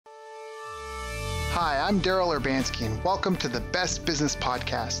Hi, I'm Daryl Urbanski, and welcome to the Best Business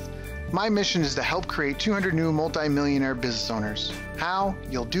Podcast. My mission is to help create 200 new multi-millionaire business owners. How?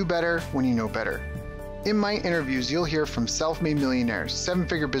 You'll do better when you know better. In my interviews, you'll hear from self-made millionaires,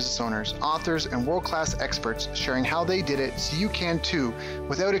 seven-figure business owners, authors, and world-class experts sharing how they did it so you can too,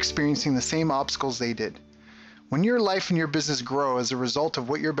 without experiencing the same obstacles they did. When your life and your business grow as a result of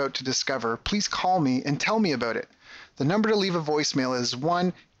what you're about to discover, please call me and tell me about it. The number to leave a voicemail is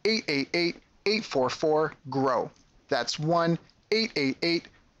 1-888-844-GROW. That's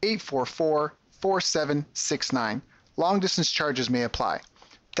 1-888-844-4769. Long distance charges may apply.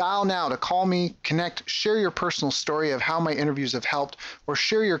 Dial now to call me, connect, share your personal story of how my interviews have helped, or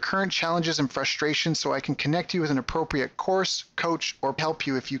share your current challenges and frustrations so I can connect you with an appropriate course, coach, or help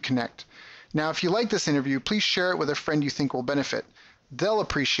you if you connect. Now, if you like this interview, please share it with a friend you think will benefit. They'll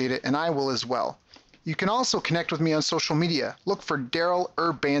appreciate it, and I will as well. You can also connect with me on social media. Look for Daryl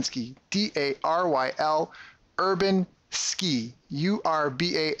Urbanski, D-A-R-Y-L, Urban Ski,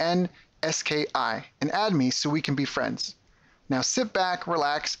 U-R-B-A-N-S-K-I, and add me so we can be friends. Now sit back,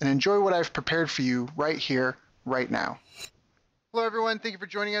 relax, and enjoy what I've prepared for you right here, right now. Hello everyone, thank you for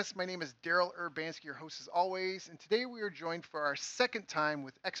joining us. My name is Daryl Urbanski, your host as always, and today we are joined for our second time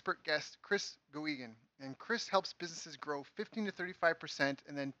with expert guest Chris Goegan. And Chris helps businesses grow 15 to 35%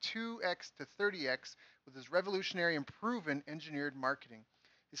 and then 2x to 30x with his revolutionary and proven engineered marketing.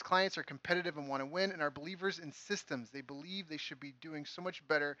 His clients are competitive and want to win and are believers in systems. They believe they should be doing so much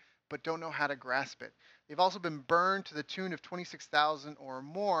better but don't know how to grasp it. They've also been burned to the tune of 26,000 or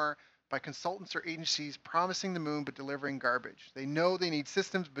more by consultants or agencies promising the moon but delivering garbage. They know they need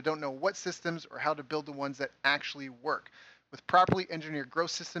systems but don't know what systems or how to build the ones that actually work. With properly engineered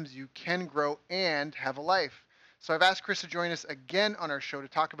growth systems, you can grow and have a life. So I've asked Chris to join us again on our show to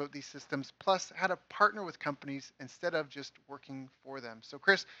talk about these systems, plus how to partner with companies instead of just working for them. So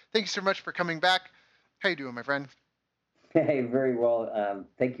Chris, thank you so much for coming back. How you doing, my friend? Hey, very well.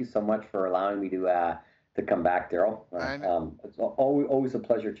 Thank you so much for allowing me to come back, Daryl. It's always a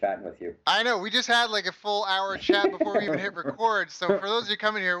pleasure chatting with you. I know. We just had like a full hour chat before we even hit record. So for those of you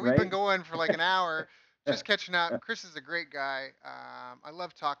coming here, we've been going for like an hour, just catching up. Chris is a great guy. I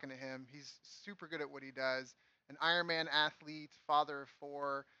love talking to him. He's super good at what he does. An Ironman athlete, father of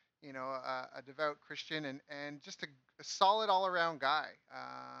four, a devout Christian, and just a solid all-around guy.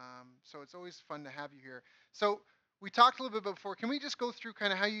 So it's always fun to have you here. So we talked a little bit before. Can we just go through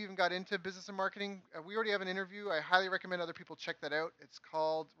kind of how you even got into business and marketing? We already have an interview. I highly recommend other people check that out. It's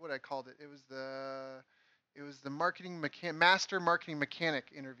called, what I called it. It was the master marketing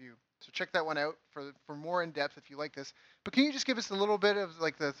mechanic interview. So check that one out for more in depth if you like this. But can you just give us a little bit of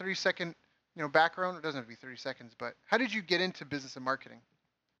like the 30-second background? It doesn't have to be 30 seconds, but how did you get into business and marketing?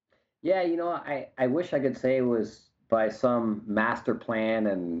 Yeah, I wish I could say it was by some master plan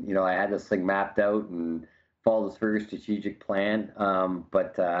and, I had this thing mapped out and followed this very strategic plan.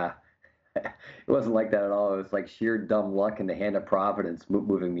 But it wasn't like that at all. It was like sheer dumb luck and the hand of Providence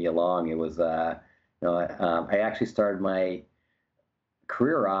moving me along. It was, I actually started my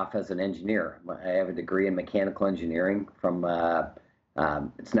career off as an engineer. I have a degree in mechanical engineering from,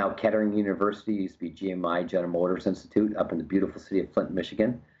 it's now Kettering University, used to be GMI, General Motors Institute, up in the beautiful city of Flint,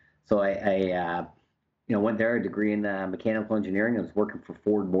 Michigan. So I went there, a degree in mechanical engineering. I was working for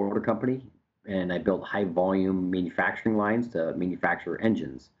Ford Motor Company, and I built high volume manufacturing lines to manufacture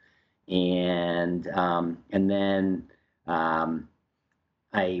engines. And then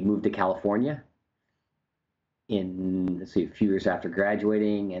I moved to California a few years after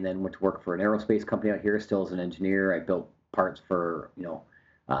graduating, and then went to work for an aerospace company out here, still as an engineer. I built parts for,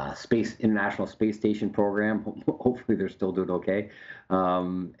 International Space Station program. Hopefully they're still doing okay.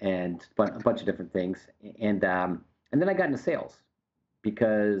 And a bunch of different things. And then I got into sales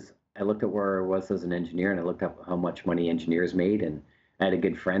because I looked at where I was as an engineer, and I looked up how much money engineers made. And I had a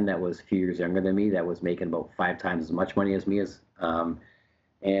good friend that was a few years younger than me that was making about 5 times as much money as me.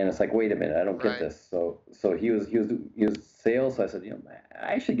 And it's like, wait a minute, I don't get this. So he was sales. So I said,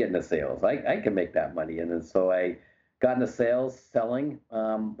 I should get into sales. I can make that money. And then so I got into sales, selling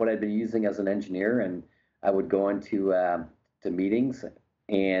what I'd been using as an engineer, and I would go into to meetings,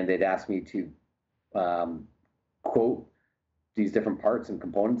 and they'd ask me to quote these different parts and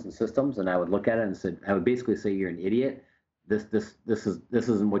components and systems, and I would look at it and said, I would basically say, "You're an idiot. This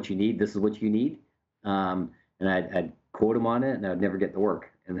isn't what you need. This is what you need." And I'd quote them on it, and I'd never get the work.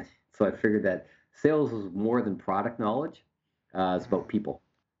 And so I figured that sales was more than product knowledge; it's about people.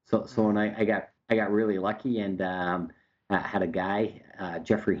 So when I got really lucky, and I had a guy,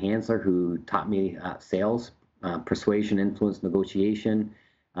 Jeffrey Hansler, who taught me sales, persuasion, influence, negotiation.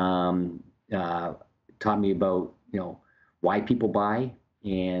 Taught me about why people buy,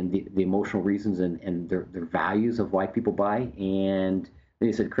 and the emotional reasons and their values of why people buy. And then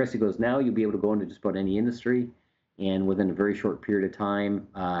he said, Chris, he goes, now you'll be able to go into just about any industry and within a very short period of time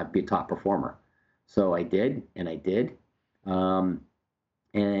be a top performer. So I did, and I did. Um,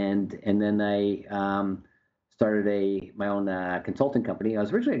 and then I started my own consulting company. I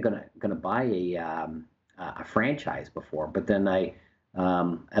was originally gonna buy a franchise before, but then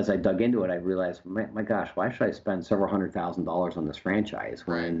as I dug into it, I realized, my gosh, why should I spend several $100,000 on this franchise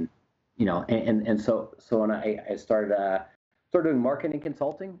when, so when I started doing marketing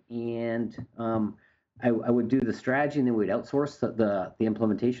consulting, and I would do the strategy, and then we'd outsource the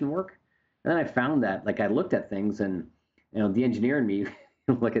implementation work. And then I found that, like, I looked at things, and the engineer in me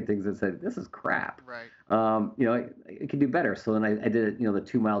look at things and said, this is crap. Right. It could do better. So then I did, the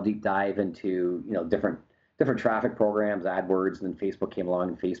 2 mile deep dive into, different traffic programs, AdWords, and then Facebook came along,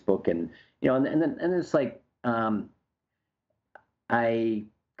 and Facebook, and then it's like I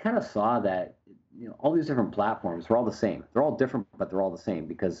kind of saw that all these different platforms are all the same. They're all different, but they're all the same,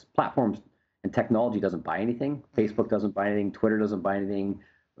 because platforms and technology doesn't buy anything. Facebook doesn't buy anything. Twitter doesn't buy anything.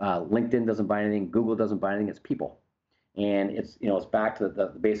 LinkedIn doesn't buy anything. Google doesn't buy anything. It's people. And it's back to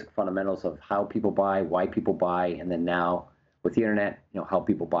the basic fundamentals of how people buy, why people buy, and then now with the internet, how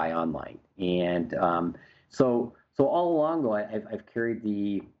people buy online. And so all along, though, I've carried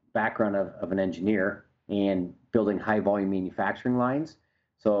the background of an engineer and building high volume manufacturing lines.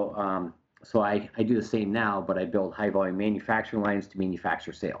 So I do the same now, but I build high volume manufacturing lines to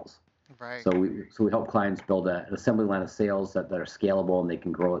manufacture sales. Right. So we help clients build an assembly line of sales that are scalable, and they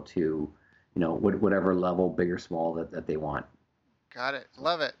can grow it to whatever level, big or small, that they want. Got it.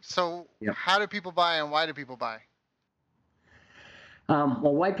 Love it. So How do people buy, and why do people buy?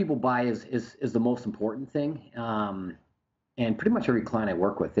 Well, why people buy is the most important thing. And pretty much every client I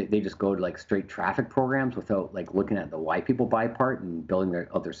work with, they just go to like straight traffic programs without like looking at the why people buy part and building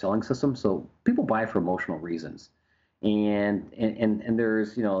their selling system. So people buy for emotional reasons. And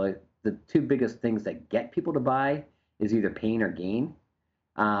there's, the two biggest things that get people to buy is either pain or gain.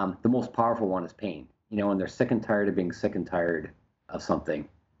 The most powerful one is pain. When they're sick and tired of being sick and tired of something,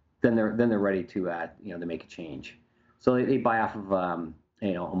 then they're ready to to make a change. So they buy off of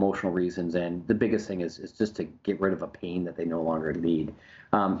emotional reasons, and the biggest thing is just to get rid of a pain that they no longer need.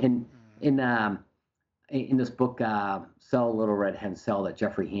 In this book, Sell Little Red Hen Sell, that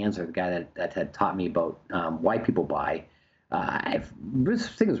Jeffrey Hanser, the guy that had taught me about why people buy, this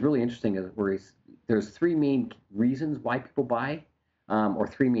thing is really interesting. Where there's three main reasons why people buy. Or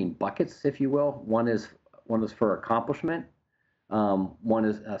three main buckets, if you will. One is for accomplishment.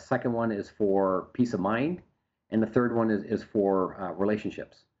 Second one is for peace of mind, and the third one is for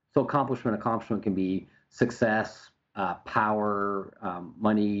relationships. So accomplishment can be success, power,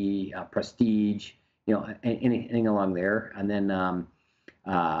 money, prestige, anything along there. And then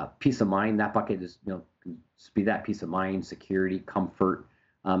peace of mind. That bucket is be that peace of mind, security, comfort.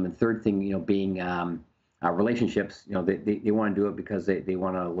 And third thing, being relationships, they want to do it because they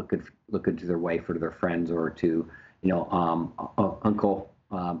want to look good to their wife or to their friends or to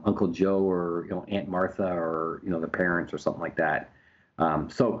Uncle Joe or Aunt Martha or their parents or something like that.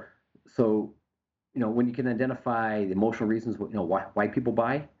 So when you can identify the emotional reasons why people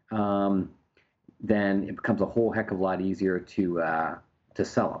buy, then it becomes a whole heck of a lot easier to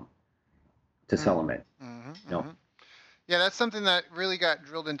sell them it. Mm-hmm. Yeah, that's something that really got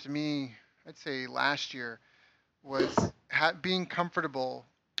drilled into me, I'd say last year, was being comfortable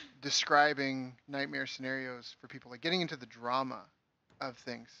describing nightmare scenarios for people, like getting into the drama of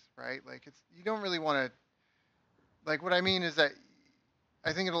things, right? Like you don't really want to, like, what I mean is that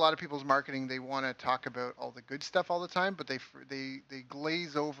I think in a lot of people's marketing, they want to talk about all the good stuff all the time, but they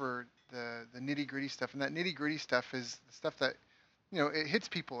glaze over the nitty gritty stuff, and that nitty gritty stuff is the stuff that it hits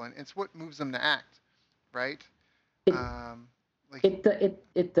people, and it's what moves them to act, right? It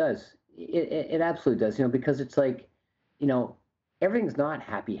does. It absolutely does. Because it's like, everything's not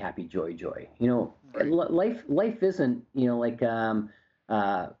happy, joy. Right. Life isn't like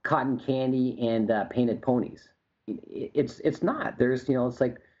cotton candy and painted ponies. It's not. There's it's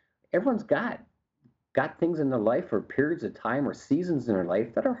like everyone's got things in their life or periods of time or seasons in their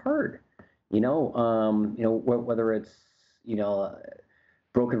life that are hard. Whether it's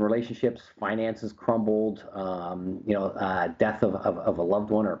broken relationships, finances crumbled, death of a loved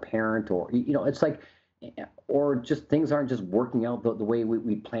one or a parent, or it's like, or just things aren't just working out the way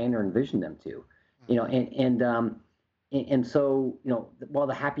we plan or envision them to, and so while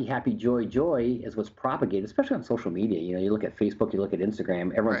the happy joy is what's propagated, especially on social media. You look at Facebook, you look at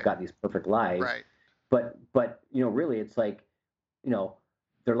Instagram, everyone's got these perfect lives, right? But really it's like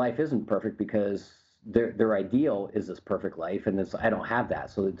their life isn't perfect because their ideal is this perfect life, and I don't have that.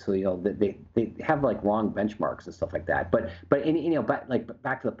 So they have like wrong benchmarks and stuff like that. But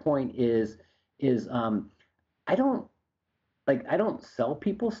back to the point is I don't I don't sell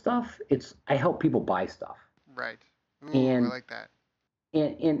people stuff. I help people buy stuff. Right. Ooh, I And like that.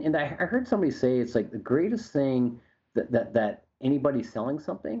 I heard somebody say it's like the greatest thing that anybody selling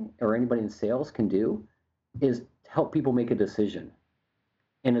something or anybody in sales can do is help people make a decision.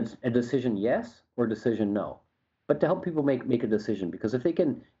 And it's a decision yes or a decision no. But to help people make a decision, because if they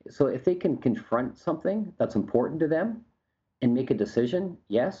can confront something that's important to them and make a decision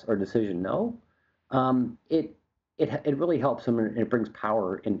yes or decision no, it really helps them, and it brings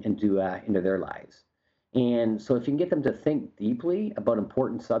power into their lives. And so if you can get them to think deeply about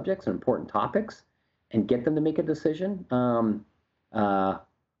important subjects and important topics and get them to make a decision uh,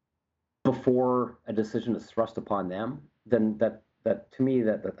 before a decision is thrust upon them, then that to me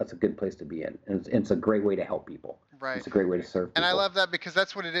that's a good place to be in, and it's a great way to help people. Right. It's a great way to serve And I people. love that because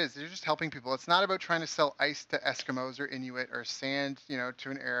that's what it is. You're just helping people. It's not about trying to sell ice to Eskimos or Inuit or sand, to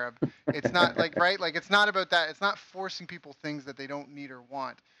an Arab. It's not like, right? Like, it's not about that. It's not forcing people things that they don't need or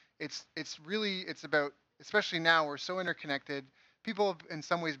want. It's about, especially now we're so interconnected. People have in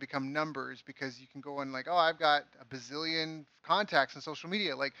some ways become numbers because you can go on like, oh, I've got a bazillion contacts on social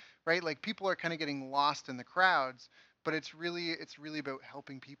media. Like, right? Like, people are kind of getting lost in the crowds, but it's really about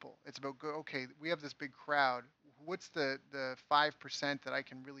helping people. It's about okay, we have this big crowd. What's the 5% that I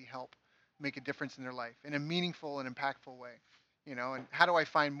can really help make a difference in their life in a meaningful and impactful way? And how do I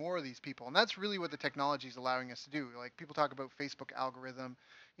find more of these people? And that's really what the technology is allowing us to do. Like, people talk about Facebook algorithm.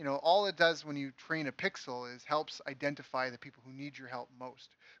 All it does when you train a pixel is helps identify the people who need your help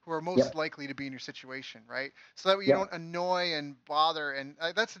most, who are most Yep. likely to be in your situation, right? So that way you Yep. don't annoy and bother. And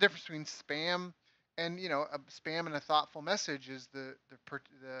that's the difference between spam and a spam and a thoughtful message is the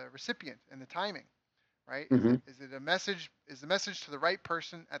recipient and the timing, right? Mm-hmm. Is it a message? Is the message to the right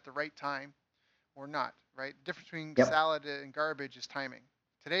person at the right time or not? Right? The difference between Yep. salad and garbage is timing.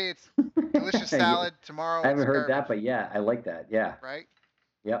 Today it's delicious Yeah. salad. Tomorrow I it's haven't heard garbage. that, but yeah, I like that. Yeah. Right?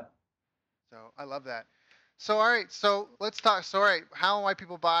 Yep. So I love that. So all right, so let's talk. So all right, how and why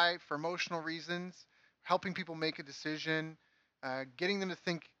people buy for emotional reasons, helping people make a decision, getting them to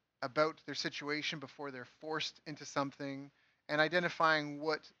think about their situation before they're forced into something, and identifying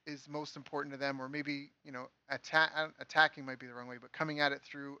what is most important to them, or maybe attacking might be the wrong way, but coming at it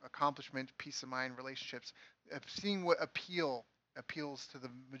through accomplishment, peace of mind, relationships, seeing what appeals to the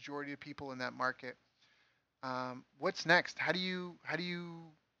majority of people in that market. What's next? How do you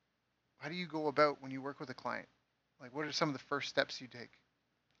go about when you work with a client? Like, what are some of the first steps you take?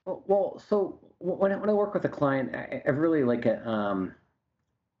 Well, so when I work with a client, I really like it.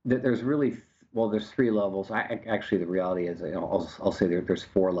 There's really there's three levels. Actually the reality is, I'll say there's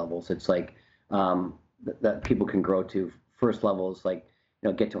four levels. It's like that people can grow to. First level is like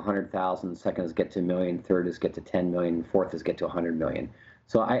get to 100,000. Second is get to a million. Third is get to 10 million. Fourth is get to 100 million.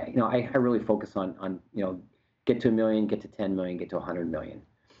 So I really focus on get to a million, get to 10 million, get to 100 million,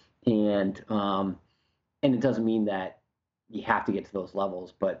 and it doesn't mean that you have to get to those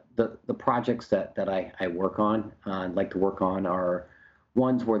levels, but the projects that I work on, like to work on, are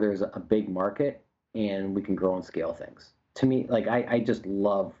ones where there's a big market and we can grow and scale things. To me, like I just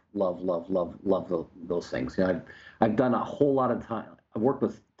love those things. I've done a whole lot of time. I've worked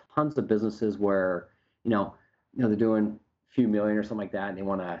with tons of businesses where they're doing a few million or something like that, and they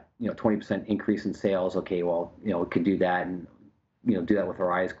want a 20% increase in sales. Okay, well we could do that, and do that with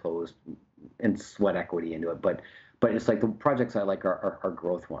our eyes closed and sweat equity into it. But it's like the projects I like are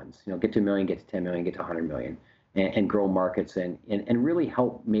growth ones. Get to a million, get to 10 million, get to 100 million, and grow markets and really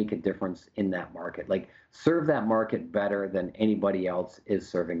help make a difference in that market. Like, serve that market better than anybody else is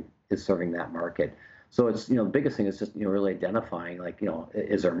serving that market. So it's the biggest thing is just really identifying, like,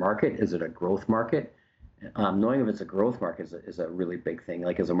 is there a market? Is it a growth market? Knowing if it's a growth market is a really big thing.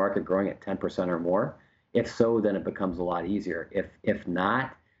 Like, is a market growing at 10% or more? If so, then it becomes a lot easier. If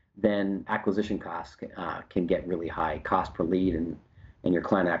not, then acquisition costs can get really high, cost per lead and your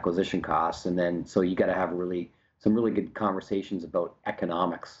client acquisition costs. And then so you got to have some really good conversations about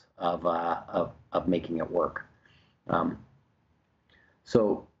economics of making it work.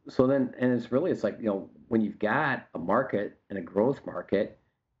 So then, and it's like, when you've got a market and a growth market,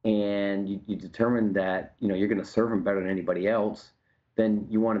 and you determine that you're going to serve them better than anybody else, then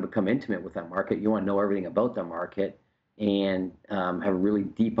you want to become intimate with that market. You want to know everything about that market and have a really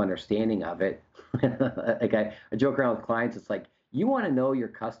deep understanding of it. Like, I joke around with clients. It's like, you want to know your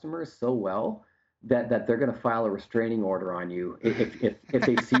customers so well that they're going to file a restraining order on you if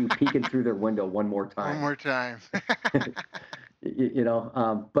they see you peeking through their window one more time. One more time.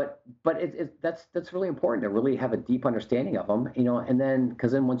 but that's really important to really have a deep understanding of them, and then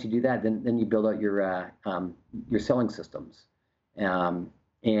because then once you do that, then you build out your selling systems, um,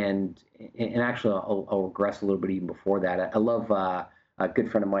 and actually I'll regress a little bit even before that. I love a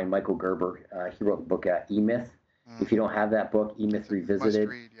good friend of mine, Michael Gerber. He wrote the book E-Myth. If you don't have that book, E-Myth It's a must Revisited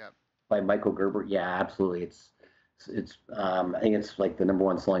read. Yep. by Michael Gerber. Yeah, absolutely. It's I think it's like the number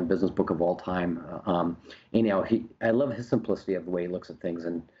one selling business book of all time. Anyhow, I love his simplicity of the way he looks at things.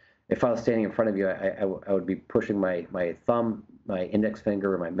 And if I was standing in front of you, I would be pushing my thumb, my index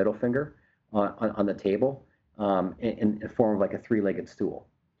finger, and my middle finger on the table in form of like a three-legged stool.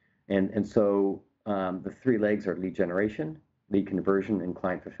 And so the three legs are lead generation, lead conversion, and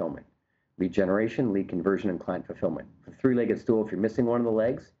client fulfillment. Lead generation, lead conversion, and client fulfillment. The three-legged stool, if you're missing one of the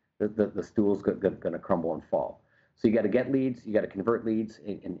legs, the stool's going to crumble and fall. So you got to get leads, you got to convert leads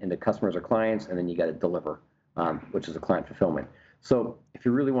into customers or clients, and then you got to deliver, which is a client fulfillment. So if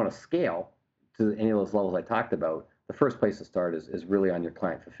you really want to scale to any of those levels I talked about, the first place to start is really on your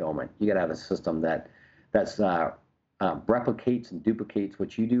client fulfillment. You got to have a system that's replicates and duplicates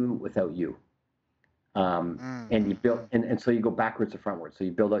what you do without you. And you build, and so you go backwards to frontwards. So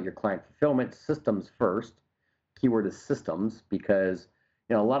you build out your client fulfillment systems first. Keyword is systems, because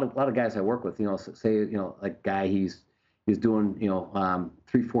a lot of guys I work with, say like guy, he's doing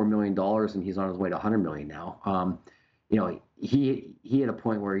 $3-4 million and he's on his way to 100 million now. He had a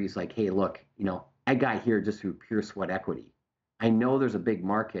point where he's like, hey, look, I got here just through pure sweat equity. I know there's a big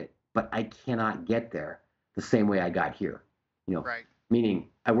market, but I cannot get there the same way I got here. Right. Meaning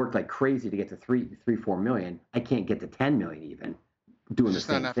I worked like crazy to get to 4 million. I can't get to 10 million even doing the Just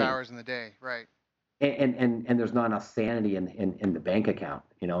not same enough thing. hours in the day. Right. And there's not enough sanity in the bank account,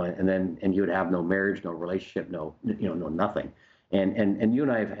 and you would have no marriage, no relationship, no nothing. And you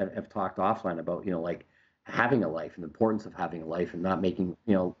and I have talked offline about like having a life and the importance of having a life and not making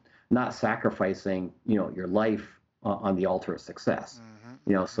not sacrificing your life on the altar of success.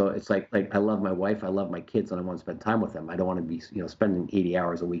 So it's like I love my wife, I love my kids, and I want to spend time with them. I don't want to be spending 80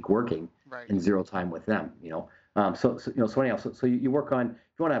 hours a week working Right. and zero time with them. So anyhow, so you work on,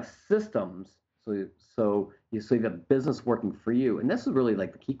 if you want to have systems, so you have a business working for you, and this is really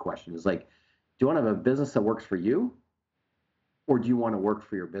like the key question is like, do you want to have a business that works for you, or do you want to work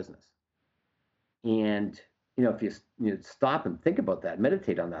for your business? And if you stop and think about that,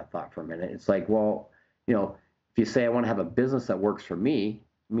 meditate on that thought for a minute, it's like, well, if you say I want to have a business that works for me,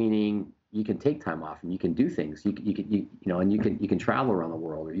 meaning you can take time off and you can do things, and you can travel around the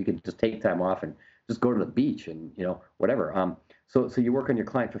world, or you can just take time off and just go to the beach and whatever. So you work on your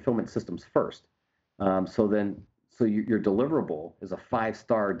client fulfillment systems first. So your deliverable is a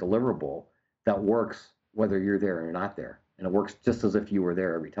 5-star deliverable that works whether you're there or you're not there, and it works just as if you were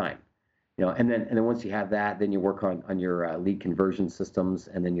there every time. And then once you have that, then you work on your lead conversion systems,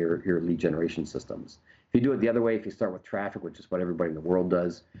 and then your lead generation systems. If you do it the other way, if you start with traffic, which is what everybody in the world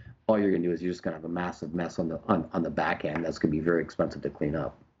does, all you're going to do is you're just going to have a massive mess on the back end that's going to be very expensive to clean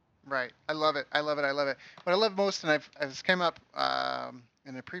up. Right. I love it. I love it. I love it. What I love most, and I've came up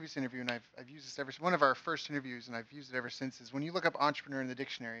in a previous interview, and I've used this one of our first interviews, and I've used it ever since, is when you look up entrepreneur in the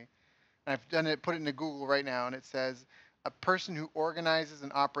dictionary, and I've put it into Google right now, and it says a person who organizes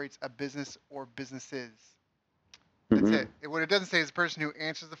and operates a business or businesses. That's it. What it doesn't say is a person who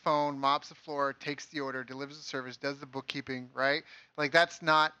answers the phone, mops the floor, takes the order, delivers the service, does the bookkeeping, right? Like, that's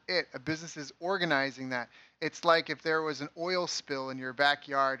not it. A business is organizing that. It's like if there was an oil spill in your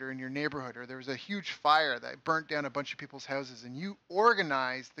backyard or in your neighborhood, or there was a huge fire that burnt down a bunch of people's houses, and you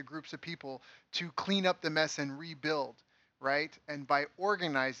organized the groups of people to clean up the mess and rebuild, right? And by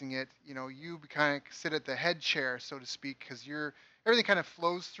organizing it, you kind of sit at the head chair, so to speak, because everything kind of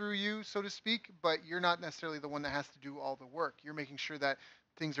flows through you, so to speak, but you're not necessarily the one that has to do all the work. You're making sure that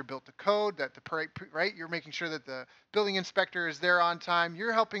things are built to code, that right? You're making sure that the building inspector is there on time.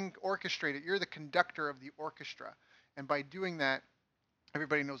 You're helping orchestrate it. You're the conductor of the orchestra. And by doing that,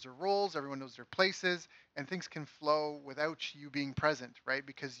 everybody knows their roles, everyone knows their places, and things can flow without you being present, right?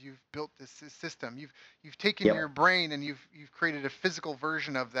 Because you've built this system. You've taken your brain and you've created a physical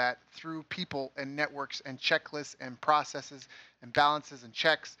version of that through people and networks and checklists and processes and balances and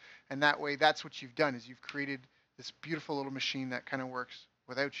checks. And that way, that's what you've done, is you've created this beautiful little machine that kind of works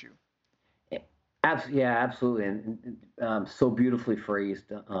without you. Yeah, absolutely, and so beautifully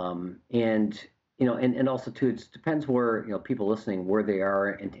phrased. And also too, it depends where people listening, where they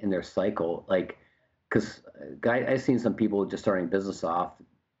are in their cycle. Like, because I've seen some people just starting business off,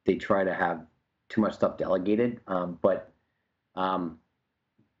 they try to have too much stuff delegated, but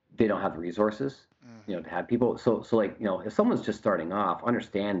they don't have the resources, to have people. So like if someone's just starting off,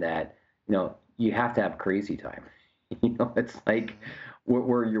 understand that you have to have crazy time. It's like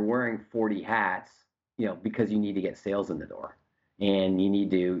where you're wearing 40 hats, because you need to get sales in the door. And you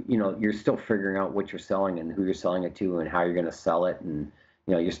need to, you're still figuring out what you're selling and who you're selling it to and how you're going to sell it. And,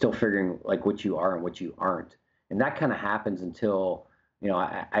 you're still figuring like what you are and what you aren't. And that kind of happens until,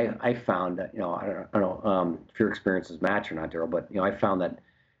 I found that, I don't know if your experiences match or not, Daryl, but, I found that,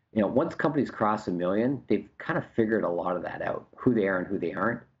 once companies cross 1 million, they've kind of figured a lot of that out, who they are and who they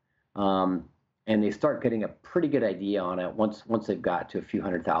aren't. And they start getting a pretty good idea on it once they've got to a few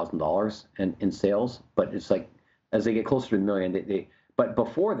 $100,000 in sales. But it's like as they get closer to 1 million, but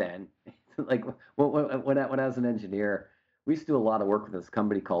before then, like when I was an engineer, we used to do a lot of work with this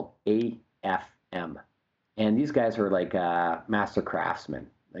company called AFM, and these guys are like master craftsmen,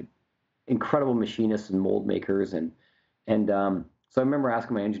 like incredible machinists and mold makers, and so I remember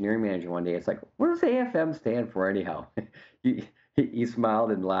asking my engineering manager one day, it's like, what does AFM stand for anyhow? he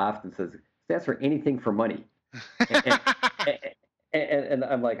smiled and laughed and says, stands for anything for money. And, and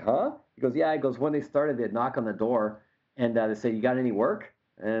I'm like, huh? He goes, yeah. He goes, when they started, they'd knock on the door and they say, you got any work?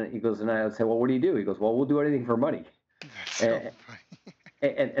 And he goes, and I would say, well, what do you do? He goes, well, we'll do anything for money. That's so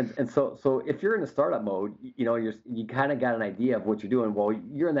funny. And so if you're in a startup mode, you kind of got an idea of what you're doing. Well,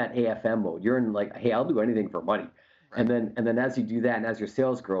 you're in that AFM mode. You're in like, hey, I'll do anything for money. Right. And then as you do that and as your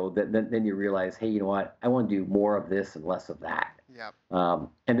sales grow, then you realize, hey, you know what? I want to do more of this and less of that. Yeah.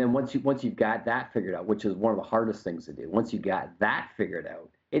 And then once you've got that figured out, which is one of the hardest things to do, once you got that figured out,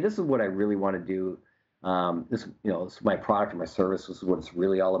 hey, this is what I really want to do. This is my product or my service. This is what it's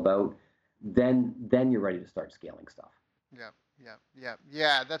really all about. Then you're ready to start scaling stuff. Yeah.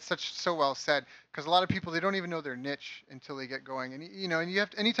 That's so well said. Because a lot of people, they don't even know their niche until they get going. And and you have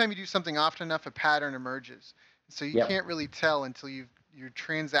to, anytime you do something often enough, a pattern emerges. So you can't really tell until you're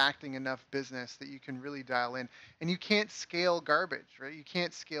transacting enough business that you can really dial in. And you can't scale garbage, right? You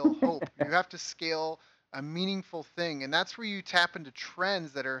can't scale hope. You have to scale a meaningful thing. And that's where you tap into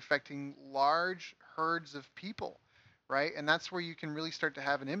trends that are affecting large herds of people, right? And that's where you can really start to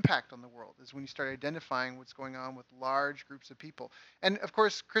have an impact on the world, is when you start identifying what's going on with large groups of people. And of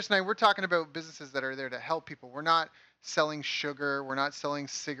course, Chris and I, we're talking about businesses that are there to help people. We're not selling sugar, we're not selling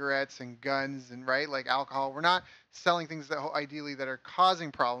cigarettes and guns and right, like alcohol. We're not selling things that ideally that are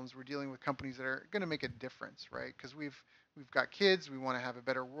causing problems. We're dealing with companies that are going to make a difference, right? Because we've got kids, we want to have a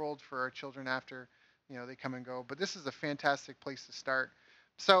better world for our children after they come and go. But this is a fantastic place to start.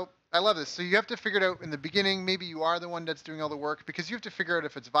 So I love this. So you have to figure it out in the beginning. Maybe you are the one that's doing all the work, because you have to figure out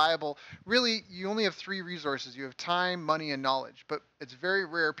if it's viable. Really, you only have three resources. You have time, money, and knowledge. But it's very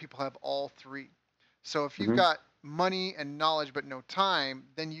rare people have all three. So if you've got money and knowledge but no time,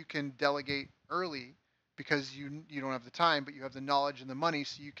 then you can delegate early, because you don't have the time, but you have the knowledge and the money,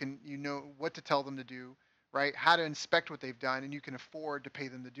 so you know what to tell them to do, right? How to inspect what they've done, and you can afford to pay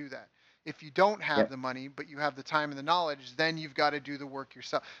them to do that. If you don't have the money, but you have the time and the knowledge, then you've got to do the work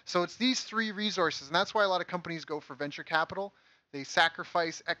yourself. So it's these three resources, and that's why a lot of companies go for venture capital. They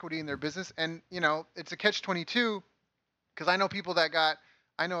sacrifice equity in their business, and it's a catch-22, because I know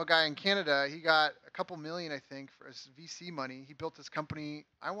a guy in Canada. He got a couple million, I think, for his VC money. He built this company,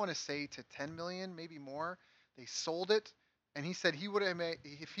 I want to say, to 10 million, maybe more. They sold it, and he said he would have made,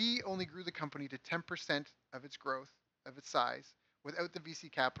 if he only grew the company to 10% of its growth, of its size, without the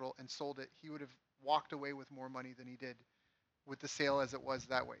VC capital, and sold it, he would have walked away with more money than he did with the sale as it was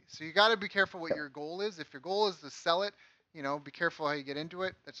that way. So you got to be careful what your goal is. If your goal is to sell it, be careful how you get into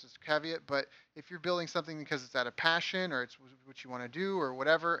it. That's just a caveat. But if you're building something because it's out of passion, or it's what you want to do, or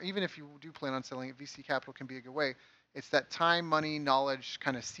whatever, even if you do plan on selling it, VC capital can be a good way. It's that time, money, knowledge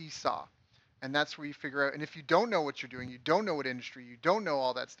kind of seesaw. And that's where you figure out. And if you don't know what you're doing, you don't know what industry, you don't know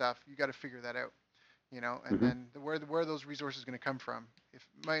all that stuff, you got to figure that out. And then where are those resources going to come from? It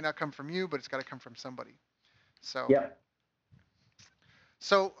might not come from you, but it's got to come from somebody. So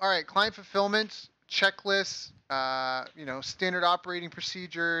So all right, client fulfillment, checklists, standard operating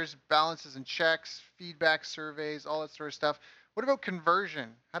procedures, balances and checks, feedback surveys, all that sort of stuff. What about conversion?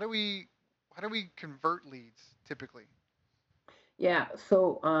 How do we convert leads typically? Yeah,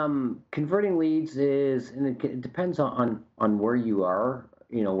 so converting leads and it depends on where you are,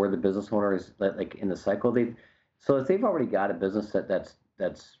 where the business owner is, like in the cycle. So if they've already got a business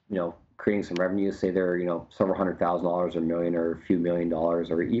that's creating some revenue, say they're several $100,000 or $1 million or a few $1 million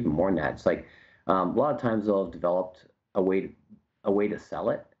or even more than that. It's like a lot of times they'll have developed a way to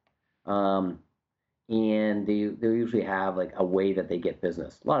sell it, and they usually have like a way that they get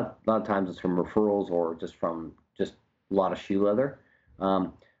business. A lot of times it's from referrals or just from just a lot of shoe leather.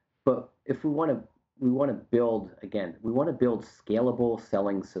 But if we want to build scalable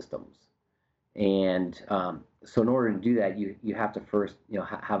selling systems. And so in order to do that, you have to first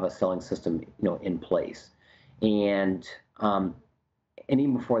have a selling system in place. And and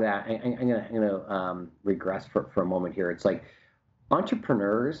even before that, I'm gonna regress for a moment here. It's like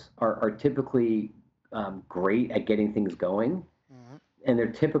entrepreneurs are typically great at getting things going, Hmm. and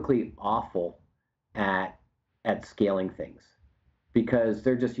they're typically awful at scaling things because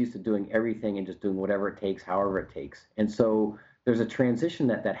they're just used to doing everything and just doing whatever it takes, however it takes. And so there's a transition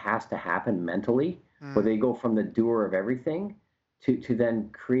that has to happen mentally, where Mm. they go from the doer of everything to then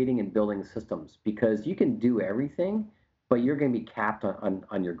creating and building systems, because you can do everything, but you're going to be capped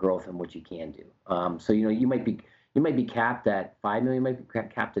on your growth and what you can do. So you might be capped at 5 million, you might be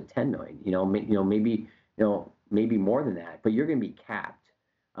capped at 10 million. Maybe more than that, but you're going to be capped.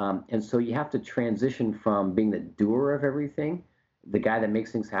 And so you have to transition from being the doer of everything, the guy that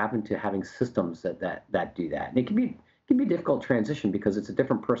makes things happen, to having systems that do that. And it can be a difficult transition because it's a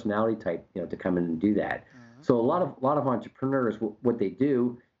different personality type, to come in and do that. Hmm. So a lot of entrepreneurs, what they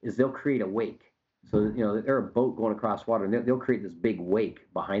do is they'll create a wake. So they're a boat going across water, and they'll create this big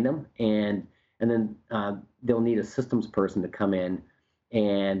wake behind them, and then they'll need a systems person to come in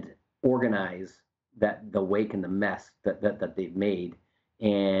and organize the wake and the mess that they've made,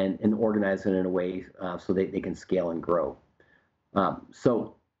 and organize it in a way so they can scale and grow.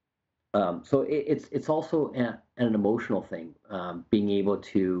 So it's also an emotional thing, being able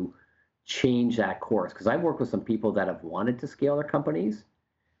to change that course. Because I've worked with some people that have wanted to scale their companies,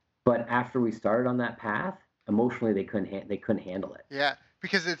 but after we started on that path, emotionally they couldn't handle it. Yeah,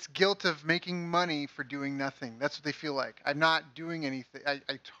 because it's guilt of making money for doing nothing. That's what they feel like. I'm not doing anything. I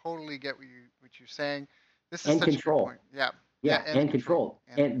totally get what you're saying. This is And such a good control. point. Yeah. Yeah, Yeah, and the and control. control,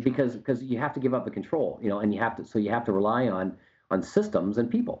 And the and control. because you have to give up the control, and you have to rely on systems and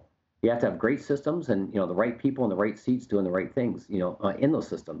people. You have to have great systems, and the right people in the right seats doing the right things, in those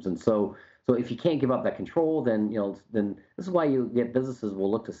systems. And so if you can't give up that control, then this is why you get businesses will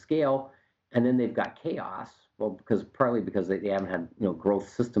look to scale, and then they've got chaos. Well, because partly because they haven't had growth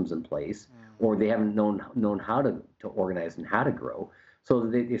systems in place, or Hmm. they haven't known how to organize and how to grow. So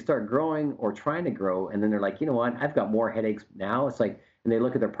they start growing or trying to grow, and then they're like, you know what, I've got more headaches now. It's like, and they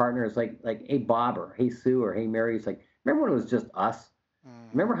look at their partner, it's like, hey Bob, or hey Sue, or hey Mary. It's like, remember when it was just us?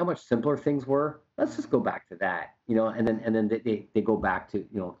 Hmm. Remember how much simpler things were? Let's just Hmm. go back to that, and then Hmm. they go back to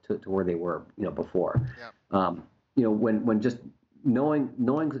to where they were before. Yeah. When just knowing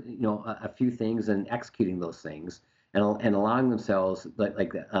a few things and executing those things, and allowing themselves,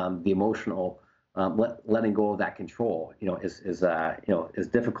 the emotional, letting go of that control, is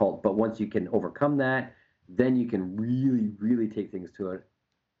difficult. But once you can overcome that, then you can really take things to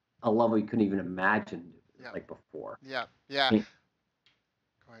a level you couldn't even imagine, Yeah. like before. Yeah. Yeah. And,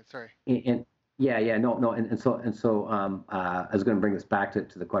 Go ahead. Sorry. and yeah, no, and so I was going to bring this back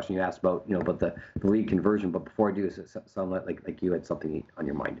to the question you asked about, about the lead conversion. But before I do, it sound like you had something on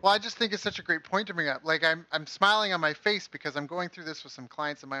your mind. Well, I just think it's such a great point to bring up. Like I'm smiling on my face because I'm going through this with some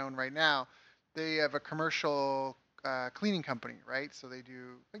clients of my own right now. They have a commercial cleaning company, right? So they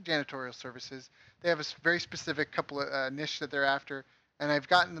do like janitorial services. They have a very specific couple of niche that they're after, and I've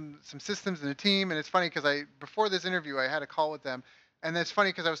gotten them some systems and a team. And it's funny because I before this interview I had a call with them, and it's funny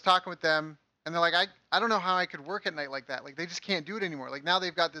because I was talking with them. And they're like, I don't know how I could work at night like that. Like they just can't do it anymore. Like now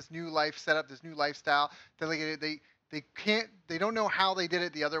they've got this new life set up, this new lifestyle. They don't know how they did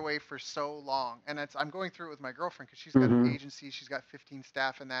it the other way for so long. And I'm going through it with my girlfriend because she's got an Mm-hmm. agency, she's got 15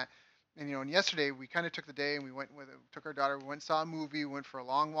 staff and that. And yesterday we kind of took the day and we went with took our daughter, we went and saw a movie, we went for a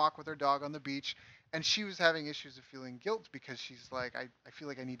long walk with our dog on the beach, and she was having issues of feeling guilt because she's like, I feel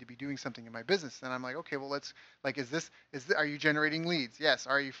like I need to be doing something in my business. And I'm like, okay, well let's like, are you generating leads? Yes.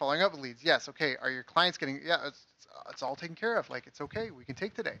 Are you following up with leads? Yes. Okay. Are your clients getting, yeah, it's all taken care of. Like it's okay. We can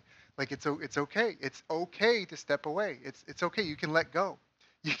take today. Like it's okay. It's okay to step away. It's okay. You can let go.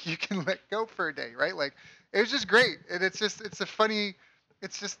 You can let go for a day, right? Like it was just great, and it's a funny.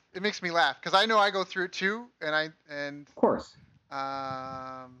 It's just it makes me laugh because I know I go through it too, and Of course.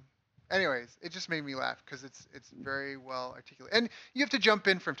 um, anyways, it just made me laugh because it's very well articulated, and you have to jump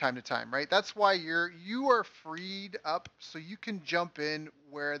in from time to time, right? That's why you are freed up so you can jump in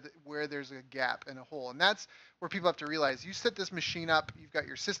where there's a gap and a hole, and that's where people have to realize you set this machine up, you've got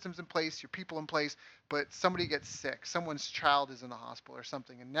your systems in place, your people in place, but somebody gets sick, someone's child is in the hospital or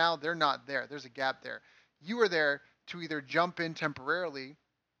something, and now they're not there. There's a gap there. You are there to either jump in temporarily,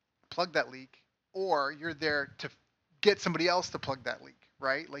 plug that leak, or you're there to get somebody else to plug that leak,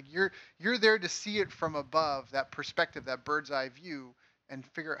 right? Like you're there to see it from above, that perspective, that bird's eye view, and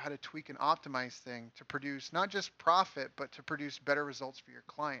figure out how to tweak and optimize thing to produce not just profit, but to produce better results for your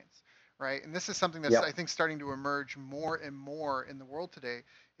clients, right? And this is something that's I Yep. think starting to emerge more and more in the world today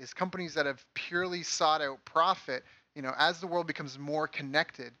is companies that have purely sought out profit, as the world becomes more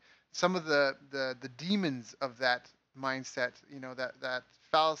connected, some of the demons of that mindset, that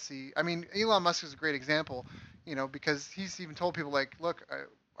fallacy. I mean, Elon Musk is a great example, because he's even told people like, look,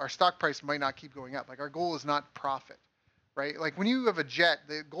 our stock price might not keep going up. Like our goal is not profit, right? Like when you have a jet,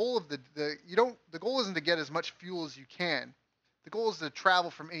 the goal of the goal isn't to get as much fuel as you can. The goal is to travel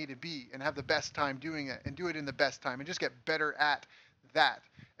from A to B and have the best time doing it and do it in the best time and just get better at that.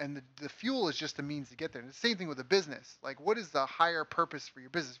 And the fuel is just a means to get there. And the same thing with a business. Like, what is the higher purpose for your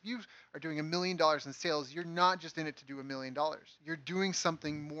business? If you are doing $1 million in sales, you're not just in it to do $1 million. You're doing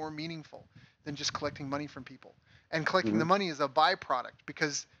something more meaningful than just collecting money from people. And collecting the Hmm. money is a byproduct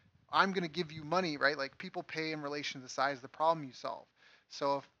because I'm going to give you money, right? Like people pay in relation to the size of the problem you solve.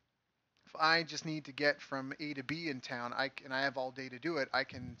 So if I just need to get from A to B in town, and I have all day to do it, I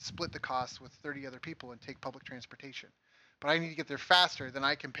can split the costs with 30 other people and take public transportation. But I need to get there faster than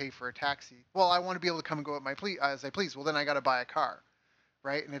I can pay for a taxi. Well, I want to be able to come and go as I please. Well, then I got to buy a car,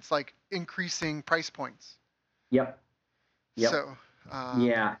 right? And it's like increasing price points. Yep. Yep. So,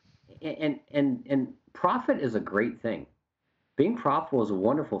 Yeah. And profit is a great thing. Being profitable is a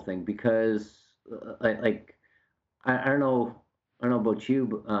wonderful thing because, like, I don't know, about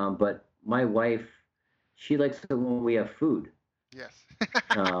you, but my wife, she likes it when we have food. yes.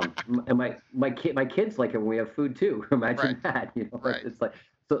 And my kids like it when we have food too. Right. Imagine that, Right. it's like,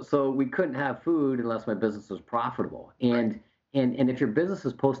 so we couldn't have food unless my business was profitable. Right. And if your business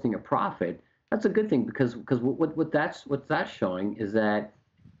is posting a profit, that's a good thing because what that's showing is that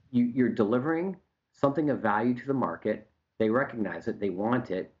you're delivering something of value to the market. They recognize it, they want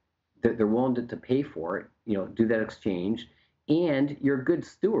it, they're willing to pay for it, do that exchange, and you're a good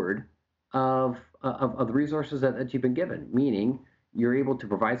steward of the resources that you've been given, meaning you're able to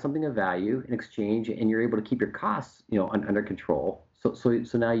provide something of value in exchange, and you're able to keep your costs, under control. So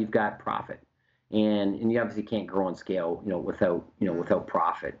now you've got profit, and you obviously can't grow and scale, without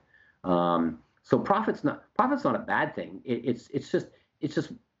profit. So profit's not a bad thing. It's just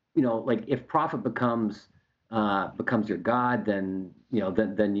like if profit becomes your god, then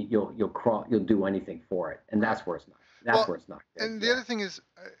then you'll do anything for it, and Right. that's where it's not. That's Well, where it's not good. and the Yeah. other thing is,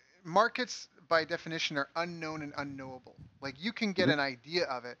 markets by definition are unknown and unknowable. Like you can get Hmm. an idea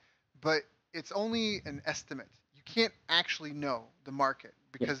of it, but it's only an estimate. You can't actually know the market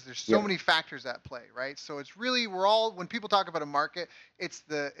Yep. because there's so Yep. many factors at play, right? So it's really we're all when people talk about a market, it's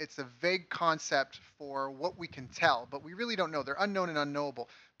a vague concept for what we can tell, but we really don't know. They're unknown and unknowable.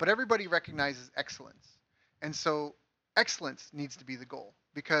 But everybody recognizes excellence. And so excellence needs to be the goal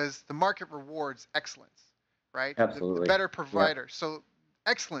because the market rewards excellence, right? The Absolutely. better Yep. provider. So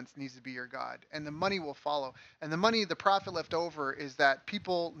excellence needs to be your God, and the money will follow. And the money, the profit left over is that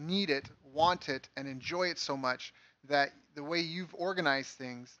people need it, want it, and enjoy it so much that the way you've organized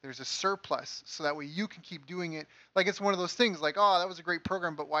things, there's a surplus, so that way you can keep doing it. Like it's one of those things, like, oh, that was a great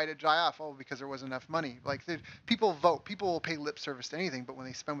program, but why did it die off? Oh, because there wasn't enough money. Like people vote, people will pay lip service to anything, but when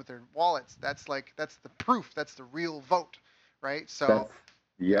they spend with their wallets, that's the proof, that's the real vote, right? So, That's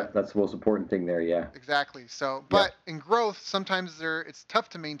yeah. yep. That's the most important thing there. Yeah. Exactly. So, but Yep. in growth, sometimes it's tough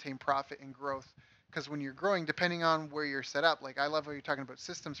to maintain profit in growth because when you're growing, depending on where you're set up, like I love how you're talking about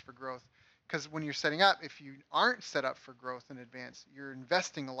systems for growth. Because when you're setting up, if you aren't set up for growth in advance, you're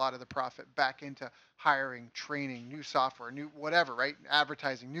investing a lot of the profit back into hiring, training, new software, new whatever, right?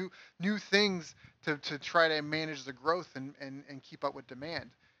 Advertising, new things to try to manage the growth and keep up with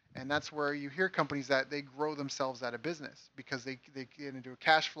demand. And that's where you hear companies that they grow themselves out of business because they get into a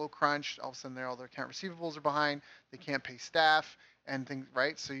cash flow crunch. All of a sudden, all their account receivables are behind. They can't pay staff and things,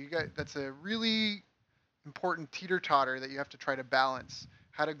 right? So that's a really important teeter totter that you have to try to balance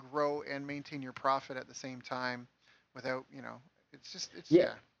how to grow and maintain your profit at the same time without, it's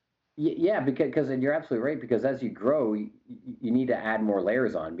Yeah. yeah. Yeah, because and you're absolutely right. Because as you grow, you need to add more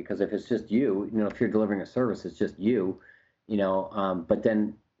layers on. Because if it's just you, if you're delivering a service, it's just you, But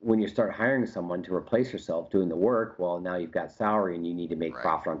then when you start hiring someone to replace yourself doing the work, well, now you've got salary, and you need to make Right,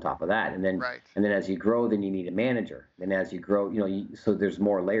 profit on top of that. And then right, and then as you grow, then you need a manager. And as you grow, so there's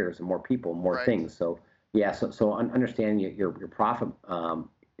more layers and more people, more right. things. So yeah, so understanding your profit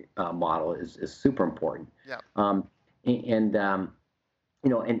model is super important. Yeah. And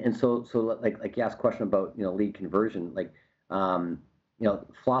and so like you asked a question about lead conversion. Like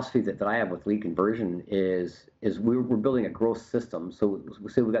philosophy that I have with lead conversion is we're building a growth system. So we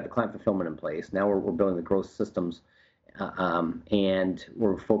say we got the client fulfillment in place. Now we're building the growth systems, and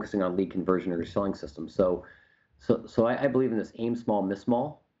we're focusing on lead conversion or selling systems. So I believe in this aim small, miss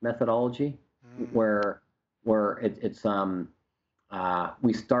small methodology, Mm, where it's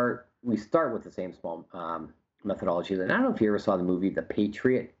we start with the same small methodology. And I don't know if you ever saw the movie The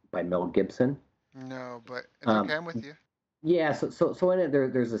Patriot by Mel Gibson. no, but it's okay. Um, I'm with you. Yeah, so in it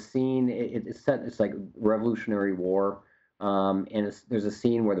there's a scene. It's set. It's like Revolutionary War, and there's a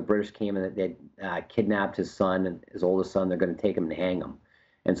scene where the British came and they kidnapped his son and his oldest son. They're going to take him and hang him,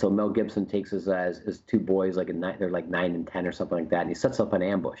 and so Mel Gibson takes his two boys, like they're like 9 and 10 or something like that, and he sets up an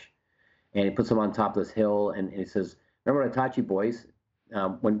ambush, and he puts them on top of this hill, and he says, "Remember what I taught you, boys?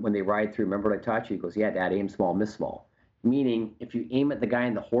 When they ride through, remember what I taught you?" He goes, "Yeah, Dad, aim small, miss small." Meaning, if you aim at the guy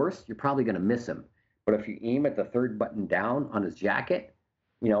on the horse, you're probably going to miss him. But if you aim at the third button down on his jacket,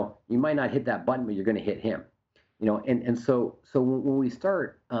 you might not hit that button, but you're going to hit him. And so when we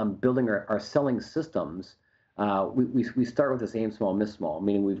start building our selling systems, we start with this aim small, miss small,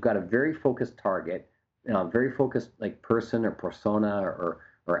 meaning we've got a very focused target, very focused like person or persona or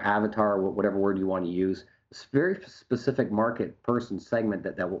avatar, or whatever word you want to use. It's very specific market person segment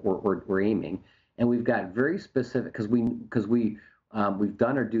that we're aiming, and we've got very specific we've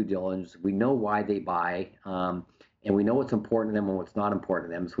done our due diligence. We know why they buy, and we know what's important to them and what's not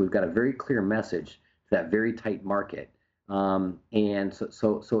important to them. So we've got a very clear message to that very tight market. And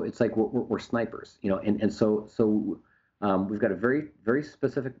so it's like we're snipers, and we've got a very very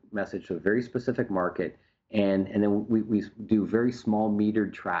specific message to a very specific market, and then we do very small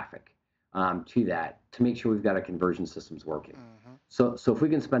metered traffic to that to make sure we've got our conversion systems working. Mm-hmm. So if we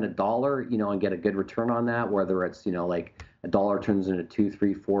can spend $1, and get a good return on that, whether it's like $1 turns into 2,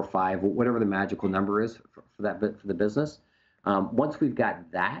 3, 4, 5, whatever the magical number is for the business. Once we've got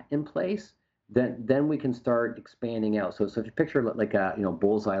that in place, then we can start expanding out. So if you picture like a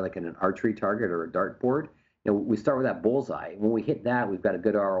bullseye, like in an archery target or a dartboard, we start with that bullseye. When we hit that, we've got a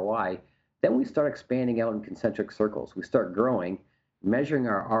good ROI. Then we start expanding out in concentric circles. We start growing, measuring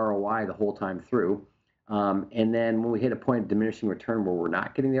our ROI the whole time through. And then when we hit a point of diminishing return where we're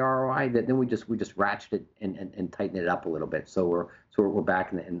not getting the ROI, then we just ratchet it and tighten it up a little bit. So we're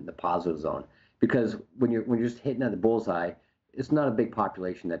back in the positive zone. Because when you're just hitting at the bullseye, it's not a big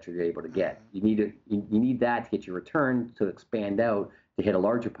population that you're able to get. You need that to get your return to expand out to hit a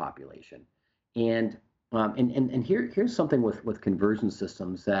larger population. And here's something with conversion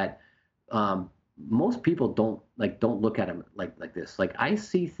systems that most people don't look at them like this. Like, I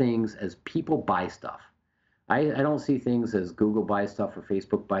see things as people buy stuff. I don't see things as Google buys stuff or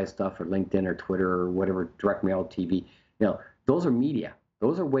Facebook buys stuff or LinkedIn or Twitter or whatever, direct mail, TV. Those are media.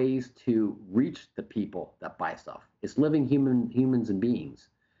 Those are ways to reach the people that buy stuff. It's living humans and beings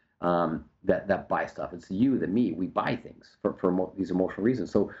that buy stuff. It's you, the me. We buy things for these emotional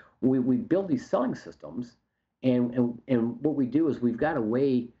reasons. So we build these selling systems, and what we do is we've got a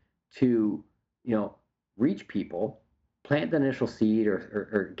way to reach people, plant the initial seed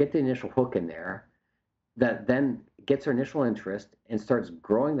or get the initial hook in there, that then gets their initial interest and starts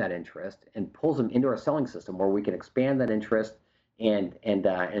growing that interest and pulls them into our selling system where we can expand that interest and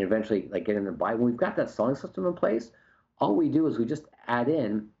eventually like get them to buy. When we've got that selling system in place, all we do is we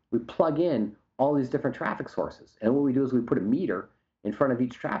plug in all these different traffic sources. And what we do is we put a meter in front of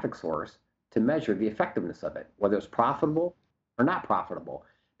each traffic source to measure the effectiveness of it, whether it's profitable or not profitable.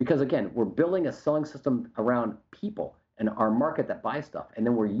 Because again, we're building a selling system around people and our market that buys stuff. And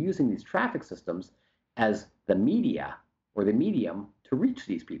then we're using these traffic systems as the media or the medium to reach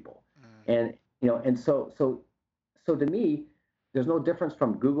these people. And so to me, there's no difference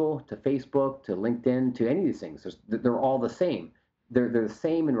from Google to Facebook to LinkedIn to any of these things. They're all the same. They're the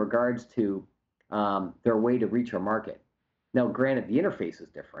same in regards to their way to reach our market. Now, granted, the interface is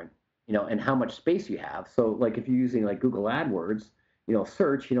different, and how much space you have. So, like if you're using like Google AdWords,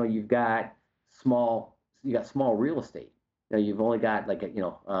 search, you've got small real estate. You've only got like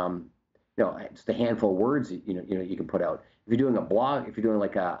just a handful of words you can put out. If you're doing a blog, if you're doing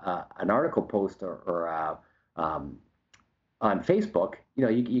like an article post or on Facebook,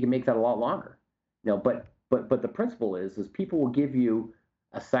 you can make that a lot longer. But the principle is people will give you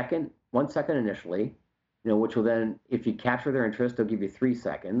 1 second initially, which will then, if you capture their interest, they'll give you 3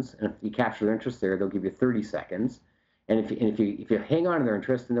 seconds, and if you capture their interest there, they'll give you 30 seconds, and if you hang on to their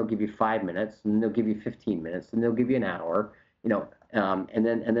interest, then they'll give you 5 minutes, and they'll give you 15 minutes, and they'll give you an hour, and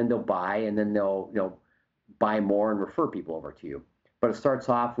then they'll buy, and then they'll buy more and refer people over to you. But it starts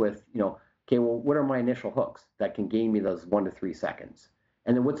off with okay, well, what are my initial hooks that can gain me those 1 to 3 seconds?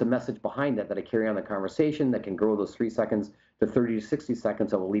 And then what's the message behind that I carry on the conversation that can grow those 3 seconds to 30 to 60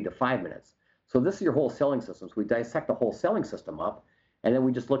 seconds that will lead to 5 minutes? So this is your whole selling system. So we dissect the whole selling system up, and then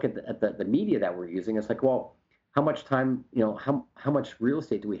we just look at the media that we're using. It's like, well, how much time, how much real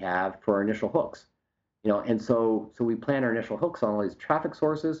estate do we have for our initial hooks? And so we plan our initial hooks on all these traffic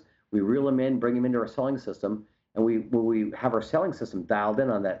sources. We reel them in, bring them into our selling system. And when we have our selling system dialed in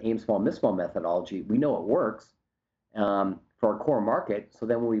on that aim small, miss small methodology, we know it works for our core market. So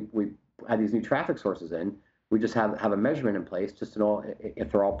then when we add these new traffic sources in, We just have a measurement in place just to know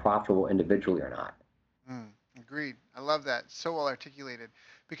if they're all profitable individually or not. Agreed. I love that. So well articulated.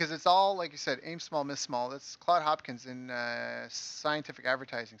 Because it's all, like you said, aim small, miss small. That's Claude Hopkins in Scientific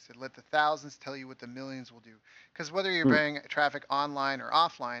Advertising said, let the thousands tell you what the millions will do. Because whether you're Mm, buying traffic online or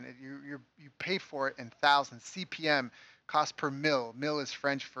offline, you pay for it in thousands. CPM, cost per mil. Mil is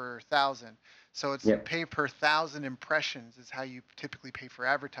French for thousand. So it's yep. pay per thousand impressions is how you typically pay for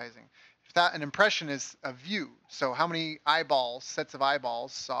advertising. If that an impression is a view, so how many eyeballs, sets of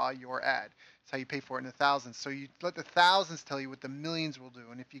eyeballs saw your ad? That's how you pay for it in the thousands. So you let the thousands tell you what the millions will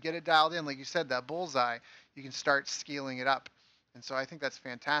do. And if you get it dialed in, like you said, that bullseye, you can start scaling it up. And so I think that's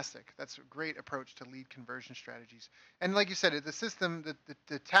fantastic. That's a great approach to lead conversion strategies. And like you said, the system,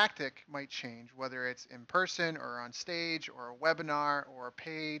 the tactic might change, whether it's in person or on stage or a webinar or a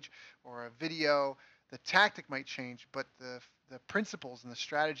page or a video. The tactic might change, but the principles and the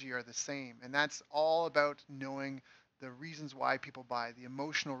strategy are the same. And that's all about knowing the reasons why people buy, the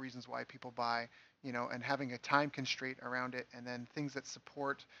emotional reasons why people buy, and having a time constraint around it, and then things that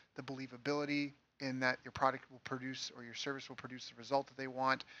support the believability in that your product will produce or your service will produce the result that they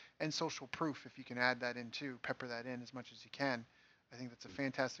want, and social proof if you can add that in too, pepper that in as much as you can. I think that's a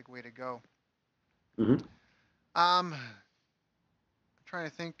fantastic way to go. Hmm. I'm trying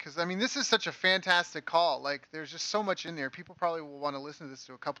to think because I mean this is such a fantastic call. Like there's just so much in there. People probably will want to listen to this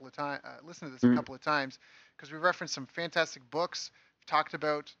a Hmm. couple of times because we referenced some fantastic books. We talked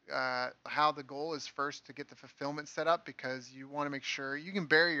about how the goal is first to get the fulfillment set up because you want to make sure you can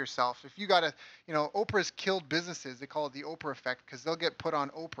bury yourself. If you got to, Oprah's killed businesses. They call it the Oprah effect because they'll get put on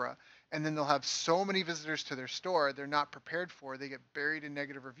Oprah and then they'll have so many visitors to their store they're not prepared for. They get buried in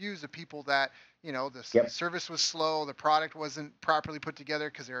negative reviews of people that the Yep. service was slow, the product wasn't properly put together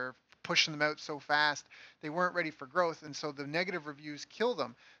because they're pushing them out so fast, they weren't ready for growth, and so the negative reviews kill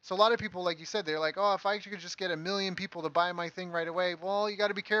them. So a lot of people, like you said, they're like, oh, if I could just get 1 million people to buy my thing right away. Well, you got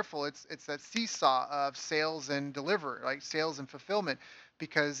to be careful. It's that seesaw of sales and deliver, like sales and fulfillment,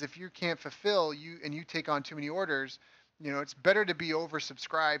 because if you can't fulfill you take on too many orders, it's better to be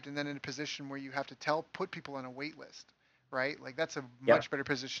oversubscribed and then in a position where you have to put people on a wait list, right? Like that's a Yep. much better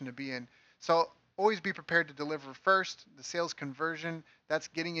position to be in. So always be prepared to deliver first. The sales conversion, that's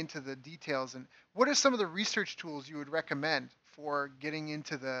getting into the details. And what are some of the research tools you would recommend for getting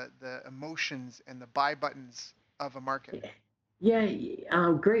into the emotions and the buy buttons of a market? Yeah,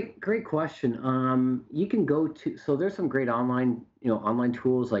 great question. You can go to, so there's some great online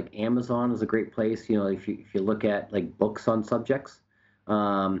tools like Amazon is a great place. If you look at like books on subjects,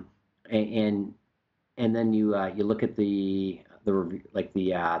 um, and and then you look at the review, like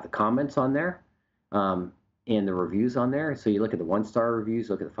the comments on there, um, and the reviews on there. So you look at the 1-star reviews,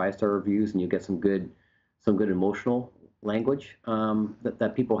 look at the 5-star reviews, and you get some good emotional language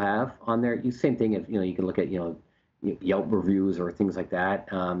that people have on there. You same thing if you can look at Yelp reviews or things like that,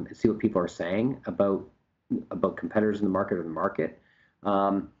 and see what people are saying about competitors in the market or the market.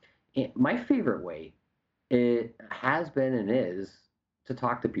 My favorite way it has been and is to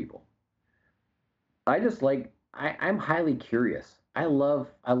talk to people. I just like I'm highly curious. I love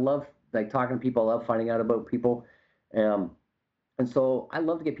like talking to people. I love finding out about people, um, and so I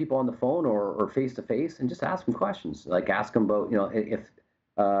love to get people on the phone or face to face and just ask them questions. Like ask them about if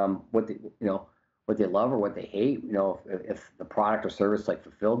what they what they love or what they hate. If the product or service like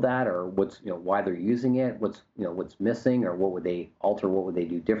fulfilled that, or what's why they're using it. What's missing, or what would they alter? What would they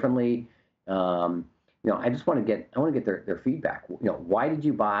do differently? Um, I want to get their feedback. Why did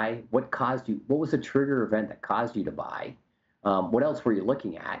you buy? What caused you? What was the trigger event that caused you to buy? What else were you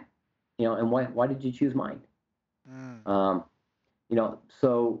looking at? And why did you choose mine? Mm, Um,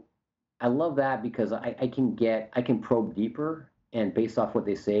 so I love that because I can probe deeper, and based off what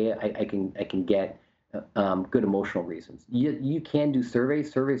they say, I can get good emotional reasons. You can do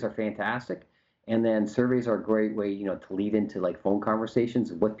surveys. Surveys are fantastic, and then surveys are a great way to lead into like phone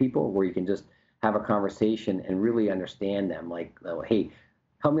conversations with people where you can just have a conversation and really understand them. Like, oh, hey,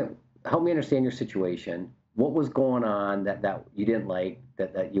 help me help me understand your situation. What was going on that you didn't like,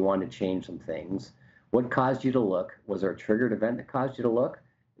 that you wanted to change some things? What caused you to look? Was there a triggered event that caused you to look?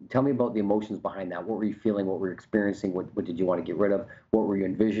 Tell me about the emotions behind that. What were you feeling? What were you experiencing? What did you want to get rid of? What were you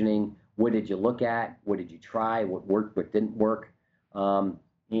envisioning? What did you look at? What did you try? What worked? What didn't work?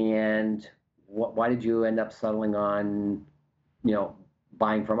 And why did you end up settling on, you know,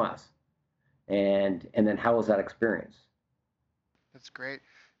 buying from us? And then how was that experience? that's great.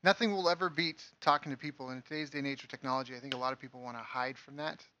 Nothing will ever beat talking to people in today's day and age of technology. I think a lot of people want to hide from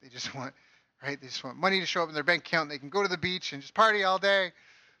that. They just want, right? They just want money to show up in their bank account. And they can go to the beach and just party all day.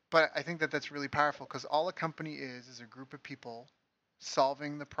 But I think that that's really powerful because all a company is a group of people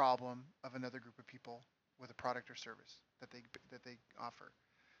solving the problem of another group of people with a product or service that they offer.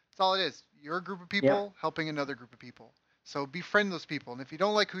 That's all it is. You're a group of Yep. people helping another group of people. So befriend those people. And if you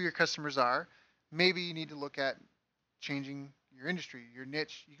don't like who your customers are, maybe you need to look at changing your industry, your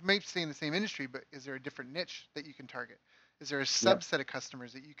niche. You may stay in the same industry, but is there a different niche that you can target? Is there a Yep. subset of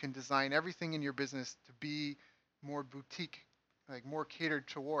customers that you can design everything in your business to be more boutique, like more catered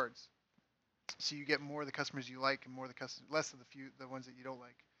towards, so you get more of the customers you like and more of the customers, less of the ones that you don't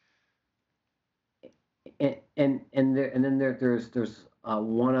like. There's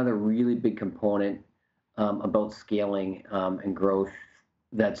one other really big component about scaling and growth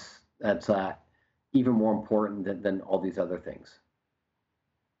that's even more important than all these other things.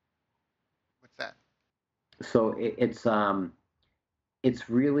 What's that? So it's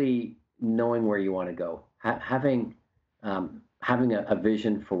really knowing where you want to go, having a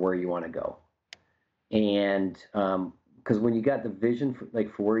vision for where you want to go, and because when you got the vision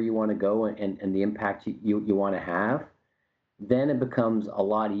for where you want to go and the impact you want to have, then it becomes a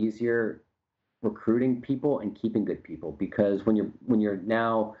lot easier recruiting people and keeping good people. Because when you're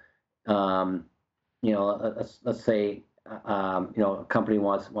now, um, let's say, a company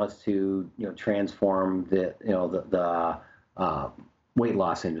wants to transform the weight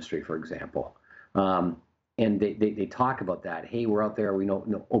loss industry, for example. And they talk about that. Hey, we're out there. We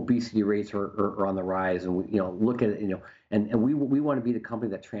know obesity rates are on the rise, and we look at it. And we want to be the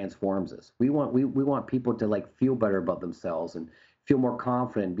company that transforms this. We want people to like feel better about themselves and feel more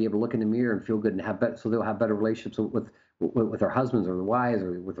confident, be able to look in the mirror and feel good, and have better, so they'll have better relationships with their husbands or their wives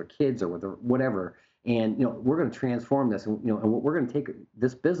or with their kids or with their whatever. And we're going to transform this, and and what we're going to take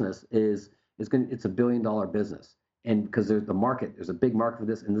this business it's $1 billion business, and because there's a big market for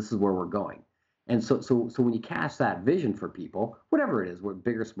this, and this is where we're going. And so when you cast that vision for people, whatever it is,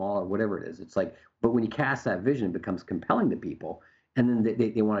 big or small or whatever it is, it's like, but when you cast that vision, it becomes compelling to people, and then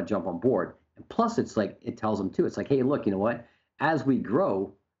they want to jump on board. And plus, it's like it tells them too. It's like, hey, look, you know what? As we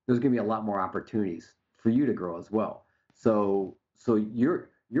grow, there's going to be a lot more opportunities for you to grow as well. So your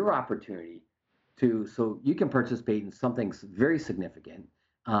opportunity so you can participate in something very significant,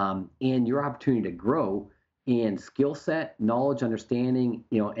 and your opportunity to grow in skill set, knowledge, understanding,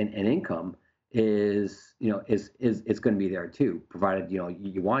 and income is going to be there too, provided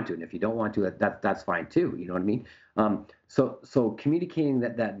you want to. And if you don't want to, that's fine too. You know what I mean? So communicating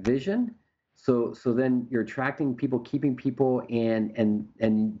that vision. So then you're attracting people, keeping people, and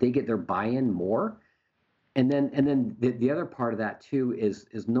they get their buy-in more. And then the other part of that too is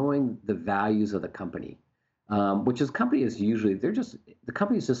knowing the values of the company, which is company is usually the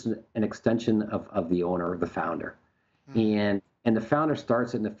company is just an extension of the owner or the founder, Mm. and the founder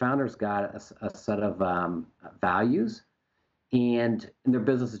starts it, and the founder's got a set of values, and their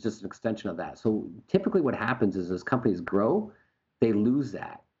business is just an extension of that. So typically, what happens is as companies grow, they lose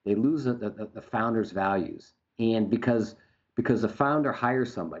that. They lose the founder's values, and because the founder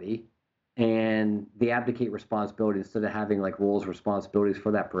hires somebody and they abdicate responsibility instead of having like roles responsibilities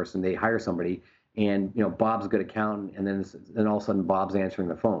for that person, they hire somebody, and Bob's a good accountant, and then all of a sudden Bob's answering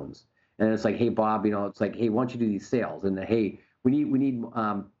the phones, and it's like, hey Bob, it's like, hey, why don't you do these sales, and hey, we need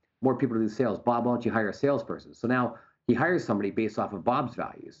more people to do sales. Bob, why don't you hire a salesperson? So now he hires somebody based off of Bob's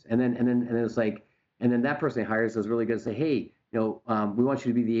values, and then it's like, and then that person he hires is really good to say, hey, we want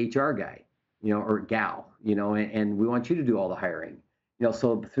you to be the HR guy, or gal, and we want you to do all the hiring.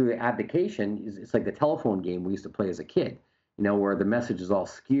 So through the abdication, it's like the telephone game we used to play as a kid, where the message is all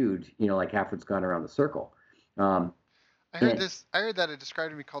skewed, like after it's gone around the circle. Um, I heard and this. I heard that it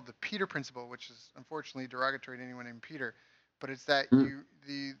described to me called the Peter principle, which is unfortunately derogatory to anyone named Peter. But it's that mm,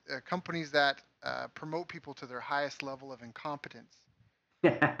 the companies that promote people to their highest level of incompetence.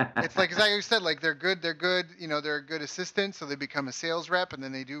 It's like exactly what you said. Like they're good. They're good. They're a good assistant, so they become a sales rep, and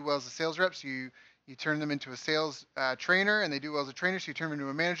then they do well as a sales rep. So you turn them into a sales trainer, and they do well as a trainer. So you turn them into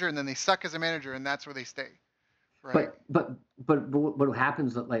a manager, and then they suck as a manager, and that's where they stay. Right. but what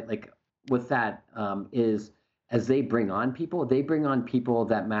happens like with that is as they bring on people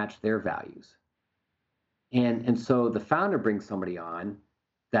that match their values, and so the founder brings somebody on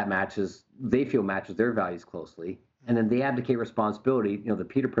that they feel matches their values closely, and then they abdicate responsibility, the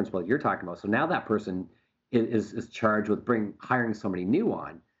Peter principle that you're talking about. So now that person is charged with hiring somebody new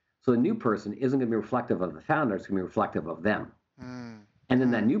on. So the new person isn't going to be reflective of the founder, it's going to be reflective of them. Mm, And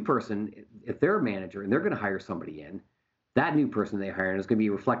then that mm, new person, if they're a manager and they're going to hire somebody in, that new person they hire is going to be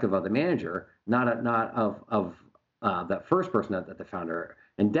reflective of the manager, not of that first person that the founder,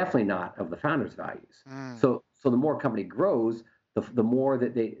 and definitely not of the founder's values. mm. So the more a company grows, the more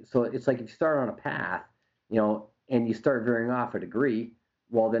that they. So it's like if you start on a path, and you start veering off a degree,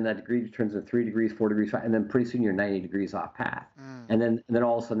 well, then that degree turns into 3 degrees, 4 degrees, and then pretty soon you're 90 degrees off path. Mm. And then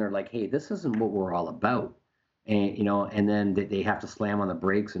all of a sudden they're like, hey, this isn't what we're all about. And and then they have to slam on the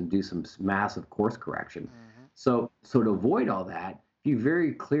brakes and do some massive course correction. Mm-hmm. So to avoid all that, you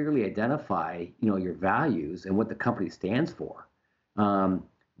very clearly identify, your values and what the company stands for, um,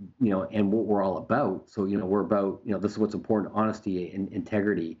 and what we're all about. So, we're about, this is what's important: honesty and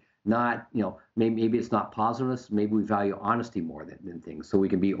integrity. Not, maybe it's not positiveness. Maybe we value honesty more than things. So we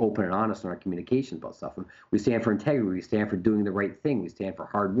can be open and honest in our communications about stuff. And we stand for integrity. We stand for doing the right thing. We stand for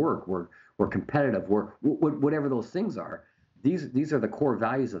hard work. We're competitive. We're whatever those things are. These are the core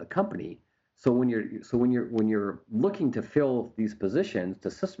values of the company. So when you're looking to fill these positions,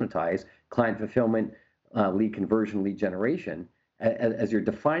 to systematize client fulfillment, lead conversion, lead generation, as you're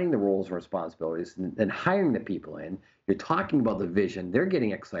defining the roles and responsibilities, and then hiring the people in, you're talking about the vision. They're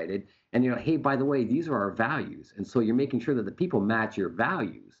getting excited, and hey, by the way, these are our values, and so you're making sure that the people match your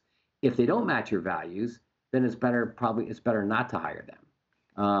values. If they don't match your values, then it's better not to hire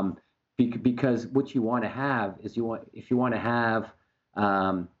them, because what you want to have is if you want to have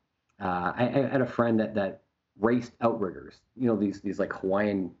I had a friend that raced outriggers, these like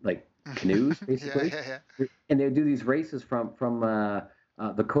Hawaiian like canoes basically. Yeah. And they would do these races from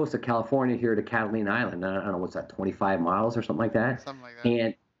the coast of California here to Catalina Island. I don't know, what's that, 25 miles or something like that. Something like that.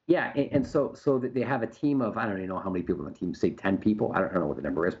 And yeah, and so that they have a team of, I don't even know how many people on the team, say 10 people. I don't know what the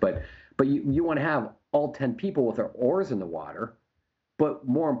number is, but you want to have all 10 people with their oars in the water. But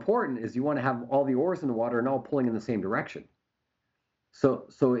more important is you want to have all the oars in the water and all pulling in the same direction.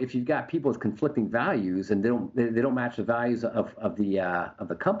 So if you've got people with conflicting values and they don't match the values of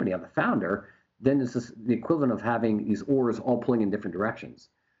the company, of the founder, then it's just the equivalent of having these oars all pulling in different directions.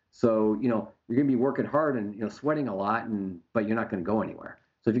 So you're going to be working hard and sweating a lot, but you're not going to go anywhere.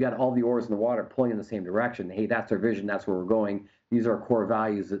 So if you got all the oars in the water pulling in the same direction, hey, that's our vision, that's where we're going. These are our core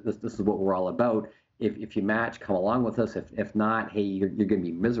values. This is what we're all about. If you match, come along with us. If not, hey, you're going to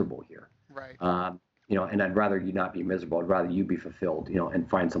be miserable here. Right. And I'd rather you not be miserable. I'd rather you be fulfilled, and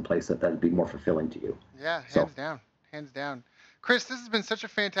find some place that'd be more fulfilling to you. Yeah, hands down. Chris, this has been such a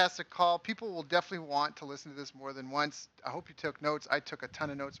fantastic call. People will definitely want to listen to this more than once. I hope you took notes. I took a ton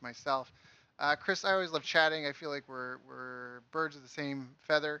of notes myself. Chris, I always love chatting. I feel like we're birds of the same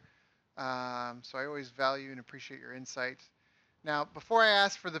feather. So I always value and appreciate your insight. Now, before I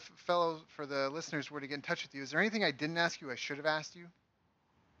ask for the listeners where to get in touch with you, is there anything I didn't ask you I should have asked you?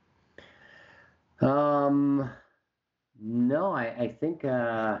 No, I think.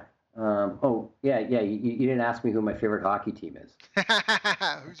 Oh, yeah. You didn't ask me who my favorite hockey team is.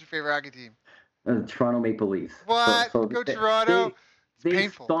 Who's your favorite hockey team? The Toronto Maple Leafs. What? Go Toronto. It's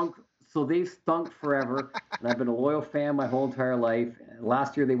painful. They stunk forever, and I've been a loyal fan my whole entire life.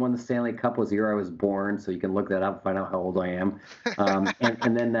 Last year they won the Stanley Cup, was the year I was born, so you can look that up, find out how old I am.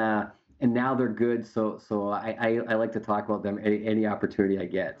 And now they're good, so I like to talk about them any opportunity I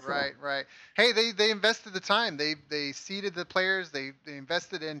get. So. Right. Hey, they invested the time. They seeded the players. They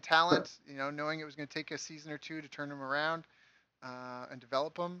invested in talent. Knowing it was going to take a season or two to turn them around and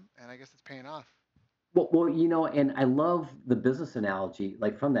develop them, and I guess it's paying off. Well, and I love the business analogy,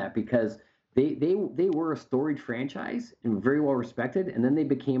 like, from that, because they were a storied franchise and very well respected, and then they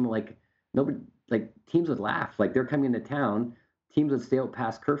became like nobody, like, teams would laugh, like, they're coming into town, teams would stay out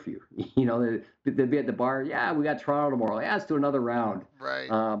past curfew. They'd be at the bar. Yeah, we got Toronto tomorrow. Yeah, let's do another round. Right.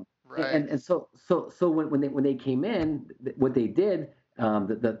 Right. And so when they came in, what they did,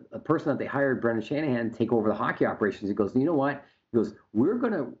 the person that they hired, Brendan Shanahan, take over the hockey operations. He goes, you know what? He goes,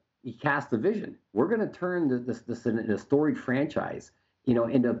 he cast the vision. We're going to turn this into a storied franchise,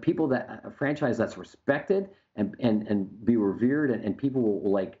 into a franchise that's respected and be revered, and people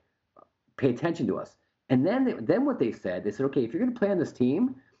will like pay attention to us. And then what they said, okay, if you're going to play on this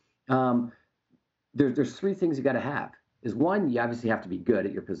team, there's three things you got to have. Is one, you obviously have to be good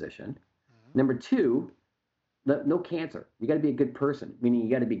at your position. Mm-hmm. Number two, no cancer. You got to be a good person, meaning you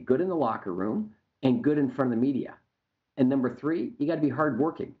got to be good in the locker room and good in front of the media. And number three, you got to be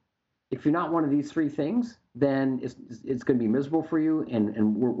hardworking. If you're not one of these three things, then it's going to be miserable for you,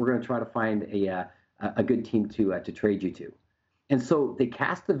 and we're going to try to find a good team to trade you to. And so they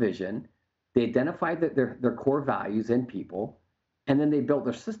cast the vision, they identified their core values in people, and then they built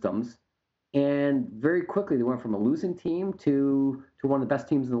their systems. And very quickly, they went from a losing team to one of the best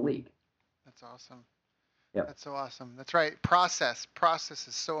teams in the league. That's awesome. Yep. That's so awesome. That's right. Process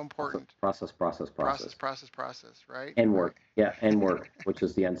is so important. Process, right? And work. Right. Yeah, and work, which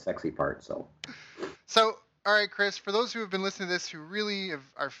is the unsexy part. So, all right, Chris, for those who have been listening to this, who really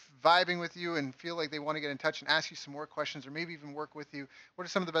are vibing with you and feel like they want to get in touch and ask you some more questions, or maybe even work with you, what are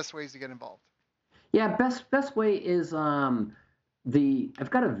some of the best ways to get involved? Yeah, best way is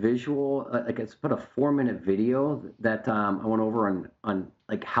I've got a visual, like it's about a 4-minute video that I went over on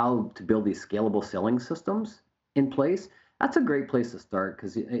like how to build these scalable selling systems in place. That's a great place to start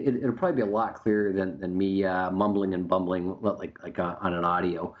because it'll probably be a lot clearer than me mumbling and bumbling on an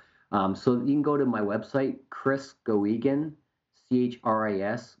audio. So you can go to my website, Chris Goegan,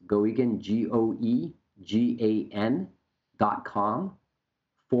 CHRIS Goegan, GOEGAN.com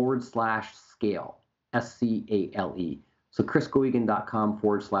 /scale, SCALE. So chrisgoegan.com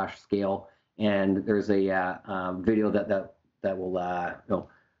 /scale. And there's a video that will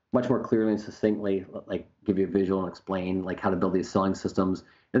much more clearly and succinctly like give you a visual and explain like how to build these selling systems.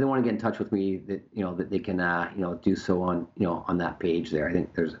 If they want to get in touch with me, that they can do so on on that page there. I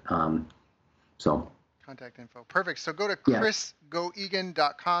think there's so Contact info. Perfect. So go to yeah.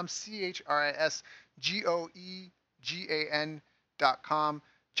 chrisgoegan.com, CHRISGOEGAN.com.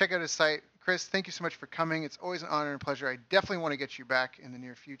 Check out his site. Chris, thank you so much for coming. It's always an honor and pleasure. I definitely want to get you back in the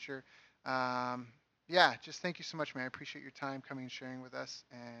near future. Yeah, just thank you so much, man. I appreciate your time coming and sharing with us.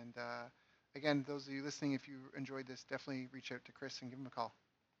 And again, those of you listening, if you enjoyed this, definitely reach out to Chris and give him a call.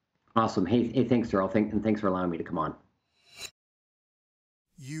 Awesome. Hey, thanks, Daryl. And thanks for allowing me to come on.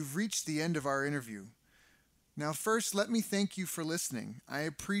 You've reached the end of our interview. Now, first, let me thank you for listening. I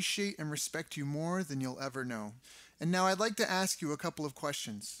appreciate and respect you more than you'll ever know. And now I'd like to ask you a couple of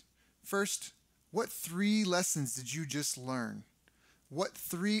questions. First, what 3 lessons did you just learn? What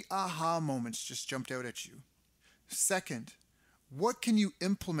 3 aha moments just jumped out at you? Second, what can you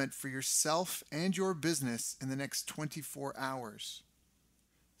implement for yourself and your business in the next 24 hours?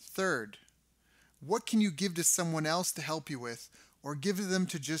 Third, what can you give to someone else to help you with, or give to them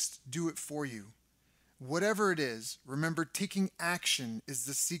to just do it for you? Whatever it is, remember taking action is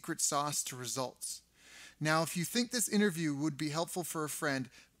the secret sauce to results. Now, if you think this interview would be helpful for a friend,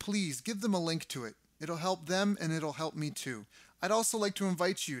 please give them a link to it. It'll help them and it'll help me too. I'd also like to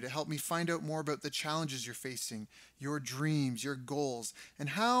invite you to help me find out more about the challenges you're facing, your dreams, your goals, and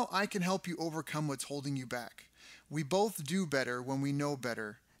how I can help you overcome what's holding you back. We both do better when we know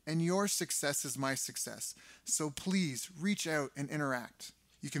better, and your success is my success. So please reach out and interact.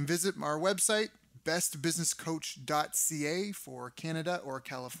 You can visit our website, bestbusinesscoach.ca for Canada or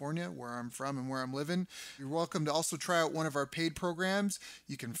California, where I'm from and where I'm living. You're welcome to also try out one of our paid programs.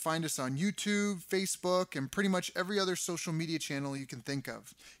 You can find us on YouTube, Facebook, and pretty much every other social media channel you can think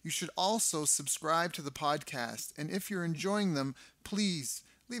of. You should also subscribe to the podcast, and if you're enjoying them, please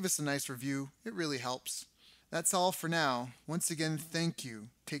leave us a nice review. It really helps. That's all for now. Once again, thank you.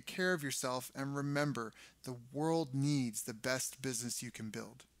 Take care of yourself, and remember, the world needs the best business you can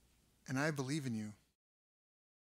build. And I believe in you.